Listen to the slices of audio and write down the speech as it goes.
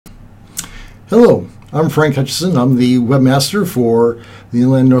Hello, I'm Frank Hutchison. I'm the webmaster for the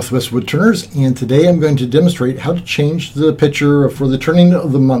Inland Northwest Woodturners, and today I'm going to demonstrate how to change the picture for the turning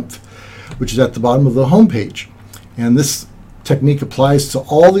of the month, which is at the bottom of the home page. And this technique applies to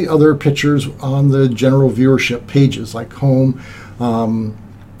all the other pictures on the general viewership pages like home,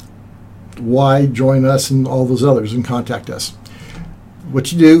 why, join us, and all those others, and contact us.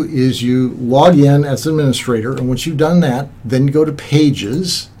 What you do is you log in as an administrator, and once you've done that, then you go to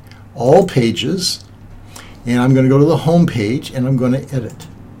Pages, All Pages, and I'm going to go to the home page and I'm going to edit.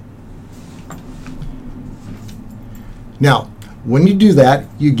 Now, when you do that,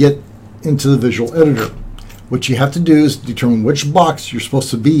 you get into the visual editor. What you have to do is determine which box you're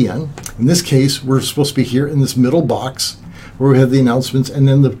supposed to be in. In this case, we're supposed to be here in this middle box where we have the announcements and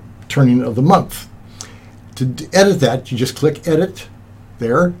then the turning of the month. To edit that, you just click Edit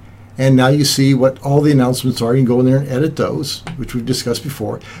there, and now you see what all the announcements are. You can go in there and edit those, which we've discussed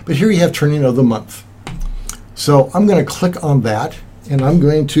before. But here you have turning of the month. So I'm going to click on that, and I'm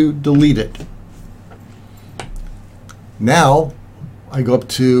going to delete it. Now I go up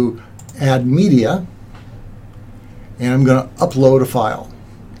to Add Media, and I'm going to upload a file.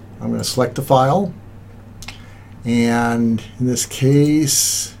 I'm going to select the file, and in this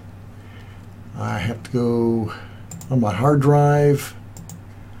case, I have to go on my hard drive.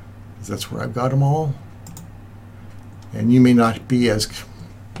 That's where I've got them all. And you may not be as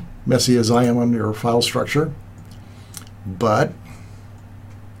messy as I am on your file structure, but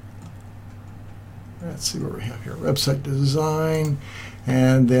let's see what we have here. Website design,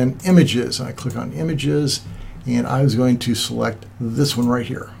 and then images. I click on images, and I was going to select this one right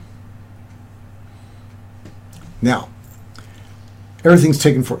here. Now, everything's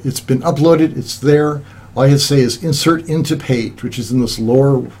taken for, it's been uploaded, it's there. All you have to say is insert into page, which is in this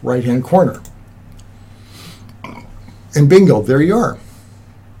lower right-hand corner. And bingo, there you are.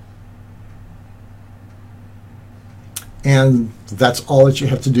 And that's all that you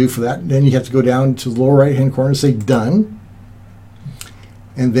have to do for that. And then you have to go down to the lower right-hand corner and say done.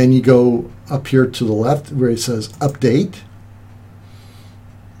 And then you go up here to the left where it says update.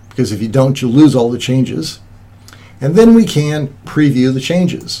 Because if you don't, you'll lose all the changes. And then we can preview the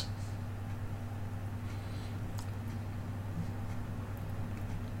changes.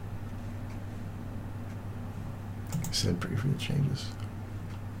 Said preview changes.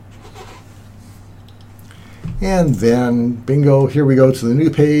 And then bingo, here we go to the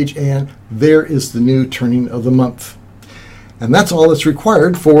new page, and there is the new turning of the month. And that's all that's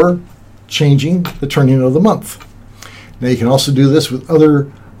required for changing the turning of the month. Now you can also do this with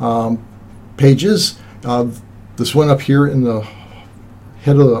other pages. This one up here in the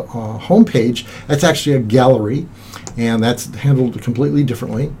head of the home page, that's actually a gallery, and that's handled completely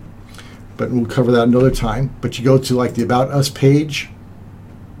differently. But we'll cover that another time. But you go to like the About Us page,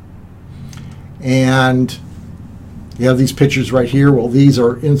 and you have these pictures right here. Well, these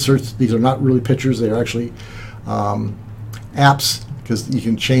are inserts. These are not really pictures. They are actually apps, because you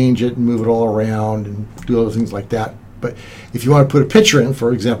can change it and move it all around and do other things like that. But if you want to put a picture in,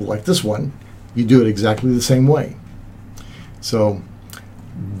 for example, like this one, you do it exactly the same way. So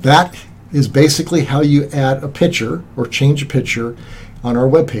that is basically how you add a picture or change a picture on our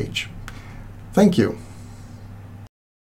web page. Thank you.